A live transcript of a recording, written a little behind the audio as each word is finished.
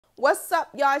What's up,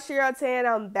 y'all? Cheryl Tan.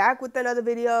 I'm back with another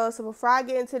video. So before I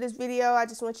get into this video, I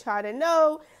just want y'all to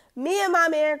know me and my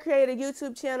man created a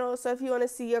YouTube channel. So if you want to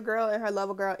see your girl in her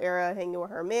lover girl era hanging with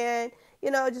her man,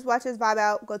 just watch us vibe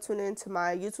out. Go tune into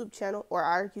my YouTube channel or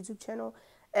our YouTube channel.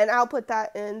 And I'll put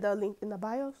that in the link in the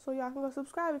bio so y'all can go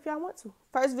subscribe if y'all want to.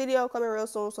 First video coming real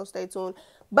soon, so stay tuned.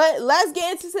 But let's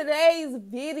get into today's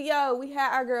video. We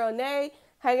had our girl Nay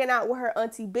hanging out with her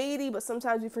Auntie Beedy, but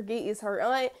sometimes we forget it's her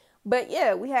aunt. But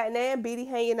yeah, we had Nay and Beedy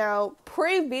hanging out.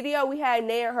 Pre-video, we had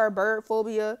Nay and her bird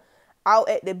phobia out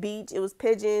at the beach. It was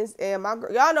pigeons. And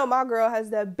y'all know my girl has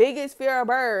the biggest fear of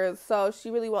birds. So she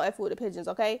really won't F with the pigeons,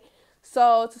 okay?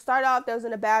 So to start off, they was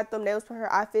in the bathroom. They was putting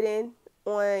her outfit in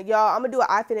on, y'all. I'm going to do an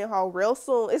outfit in haul real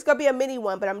soon. It's going to be a mini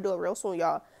one, but I'm going to do it real soon,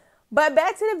 y'all. But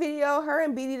back to the video, her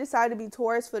and Beedy decided to be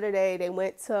tourists for the day. They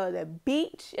went to the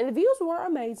beach. And the views were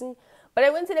amazing. But they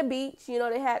went to the beach.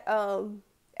 They had...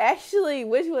 actually,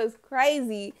 which was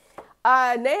crazy,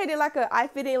 Nay did like a eye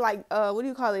fitting, like, what do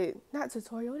you call it? Not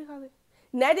tutorial, what do you call it?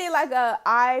 Nay did like a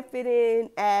eye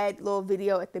fitting ad little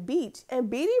video at the beach.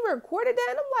 And Beedy recorded that,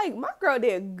 and I'm like, my girl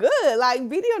did good. Like,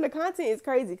 Beedy on the content is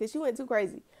crazy, because she went too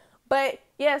crazy. But,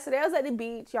 yeah, so they was at the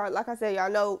beach. Y'all, like I said,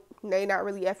 y'all know Nay not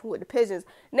really effing with the pigeons.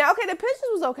 Now, okay, the pigeons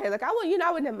was okay. Like, I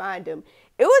wouldn't mind them.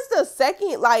 It was the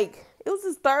second, like, it was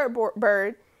his third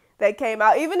bird that came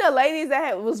out. Even the ladies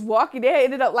that was walking, they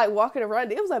ended up like walking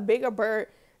around. It was a bigger bird.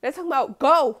 They're talking about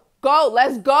go,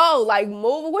 let's go, like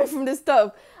move away from this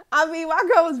stuff. I mean, my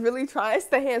girl was really trying to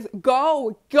stay hands.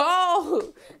 Go.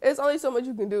 It's only so much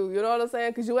you can do. You know what I'm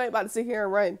saying? Because you ain't about to sit here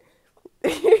and run.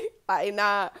 Like,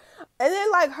 nah. And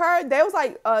then like they was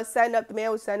like setting up. The man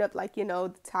was setting up like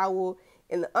the towel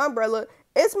and the umbrella.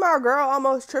 It's my girl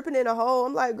almost tripping in a hole.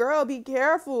 I'm like, girl, be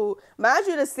careful. Mind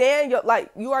you, the sand,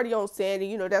 you already on sand,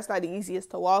 and that's not the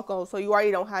easiest to walk on, so you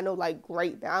already don't have no, like,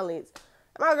 great balance.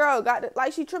 My girl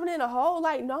she tripping in a hole.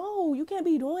 Like, no, you can't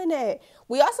be doing that.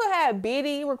 We also had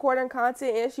Beedy recording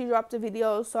content, and she dropped a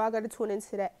video, so I got to tune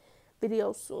into that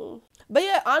video soon. But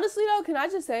yeah, honestly, though, can I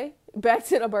just say, back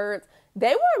to the birds,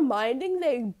 they were minding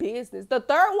their business. The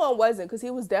third one wasn't, because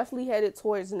he was definitely headed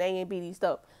towards Nay and Beedy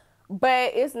stuff.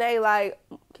 But it's Nay like,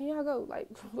 can y'all go? Like,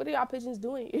 what are y'all pigeons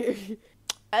doing here?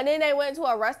 And then they went to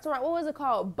a restaurant. What was it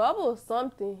called? Bubble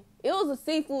something. It was a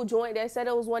seafood joint. They said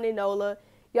it was one in NOLA.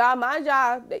 Y'all, mind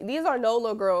y'all, these are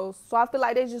NOLA girls. So I feel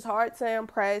like they're just hard to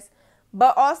impress.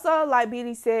 But also, like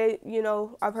Beedy said,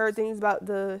 I've heard things about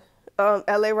the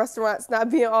LA restaurants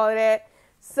not being all of that.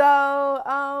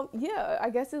 So, yeah, I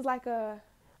guess it's like a...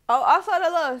 Oh, also the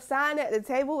little sign at the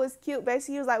table was cute.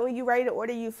 Basically, it was like when you ready to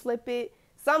order, you flip it.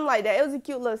 Something like that. It was a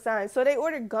cute little sign. So they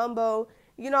ordered gumbo.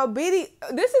 Beedy,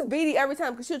 this is Beedy every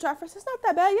time because she'll try first. It's not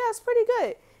that bad. Yeah, it's pretty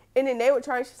good. And then they were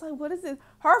trying. She's like, what is this?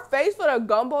 Her face for the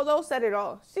gumbo, though, said it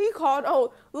all. She called on,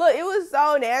 look, it was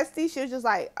so nasty. She was just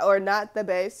like, or not the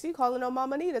best. She calling on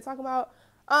Mama Nita, talking about,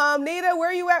 Nita,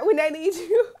 where you at when they need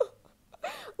you?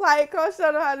 Like, come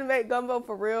show them how to make gumbo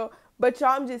for real. But y'all,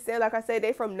 I'm just saying, like I said,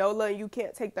 they from NOLA, and you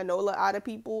can't take the NOLA out of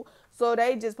people. So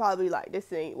they just probably like,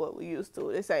 this ain't what we used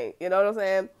to. This ain't, you know what I'm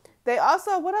saying? They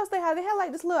also, what else they had? They had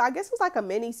like this little, I guess it was like a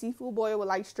mini seafood boil with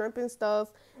like shrimp and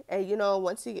stuff. And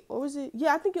once you get, what was it?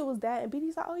 Yeah, I think it was that. And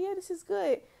Beedy's like, oh yeah, this is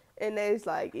good. And they's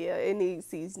like, yeah, it needs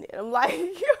seasoning. I'm like,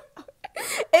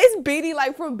 it's Beedy,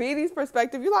 like from Beedy's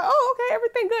perspective. You're like, oh, okay,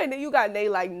 everything good. And then you got Nay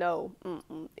like, no,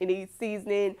 it needs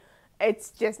seasoning. It's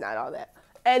just not all that.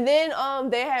 And then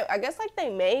they had, I guess like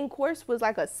their main course was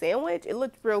like a sandwich. It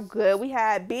looked real good. We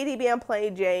had Beedy being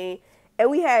plain Jane, and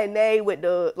we had Nay with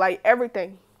the like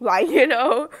everything, like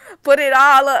put it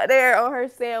all up there on her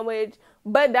sandwich.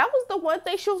 But that was the one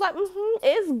thing she was like,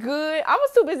 it's good. I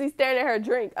was too busy staring at her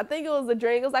drink. I think it was a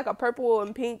drink. It was like a purple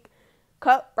and pink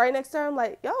cup right next to her. I'm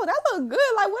like, yo, that look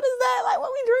good. Like, what is that? Like,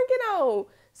 what we drinking on?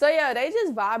 So yeah, they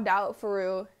just vibed out for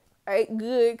real. Ate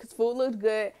good because food looked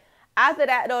good. After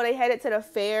that, though, they headed to the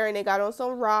fair, and they got on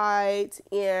some rides,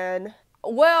 and,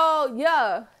 well,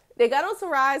 yeah, they got on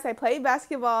some rides, they played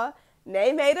basketball,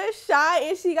 Nay made a shot,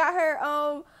 and she got her,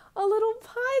 a little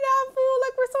pineapple,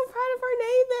 like, we're so proud of her,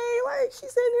 Nay, babe, like,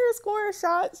 she's sitting here scoring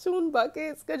shots, shooting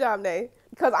buckets, good job, Nay,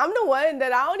 because I'm the one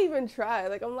that I don't even try,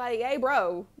 like, I'm like, hey,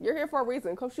 bro, you're here for a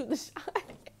reason, come shoot the shot.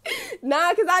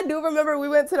 Nah, because I do remember we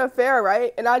went to the fair,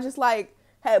 right, and I just, like,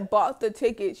 had bought the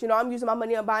tickets. I'm using my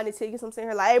money on buying the tickets. I'm saying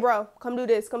her like, hey, bro, come do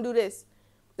this.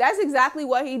 That's exactly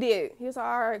what he did. He was like,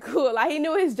 all right, cool. Like, he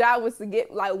knew his job was to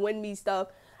get, like, win me stuff.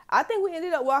 I think we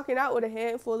ended up walking out with a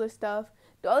handful of stuff.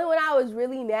 The only one I was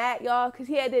really mad, y'all, because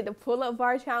he had did the pull-up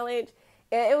bar challenge.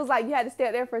 And it was like you had to stay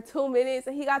up there for 2 minutes.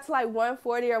 And he got to, like,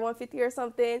 140 or 150 or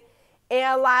something.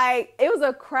 And like, it was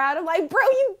a crowd. I'm like, bro,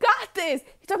 you got this.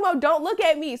 He talking about, don't look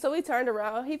at me. So we turned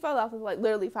around. He fell off with like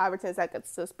literally 5 or 10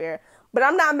 seconds to spare. But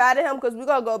I'm not mad at him because we're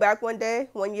going to go back one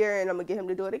year, and I'm going to get him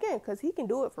to do it again because he can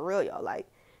do it for real, y'all. Like,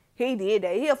 he did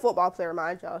that. He a football player,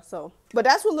 mind y'all. So, but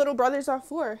that's what little brothers are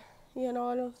for. You know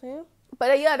what I'm saying?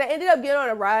 But yeah, they ended up getting on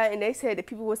a ride, and they said that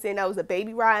people were saying that was a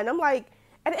baby ride. And I'm like,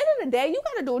 at the end of the day, you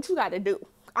got to do what you got to do.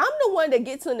 I'm the one that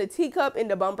gets in the teacup in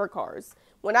the bumper cars.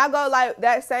 When I go, like,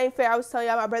 that same fair I was telling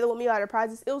y'all, my brother with me out of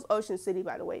prizes. It was Ocean City,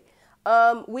 by the way.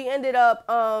 I ended up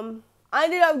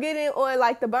getting on,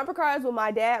 like, the bumper cars with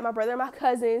my dad, my brother, and my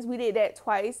cousins. We did that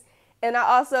twice. And I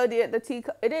also did the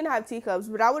teacup. It didn't have teacups,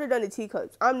 but I would have done the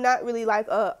teacups. I'm not really, like,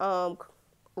 a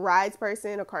rides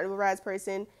person, a carnival rides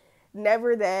person.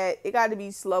 Never that. It got to be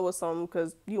slow or something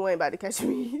because you ain't about to catch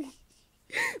me.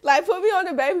 Like, put me on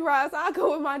the baby rides. I'll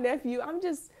go with my nephew. I know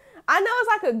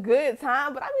it's like a good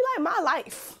time, but I be like, my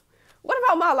life. What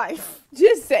about my life?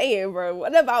 Just saying, bro.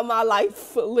 What about my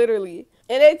life? Literally.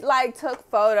 And they like took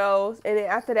photos, and then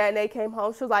after that, they came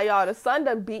home. She was like, y'all, the sun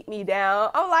done beat me down.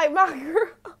 I'm like, my girl.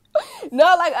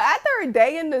 No, like after a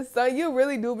day in the sun, you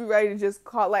really do be ready to just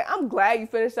call. Like, I'm glad you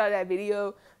finished out that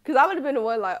video because I would have been the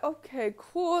one like, okay,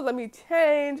 cool, let me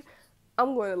change.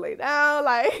 I'm going to lay down.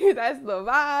 Like, that's the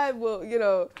vibe. Well, you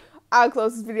know, I'll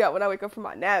close this video out when I wake up from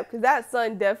my nap because that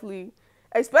sun definitely,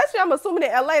 especially I'm assuming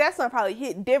in LA, that sun probably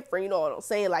hit different. You know what I'm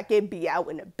saying? Like, it be out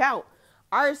and about.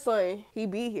 Our son, he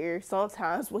be here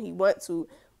sometimes when he want to.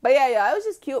 But yeah, it was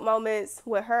just cute moments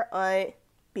with her Aunt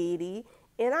Beedy.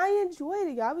 And I enjoyed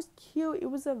it, y'all. It was cute.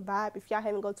 It was a vibe. If y'all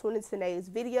haven't, go tune into today's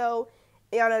video.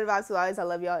 And y'all know the vibes. So always, I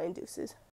love y'all and deuces.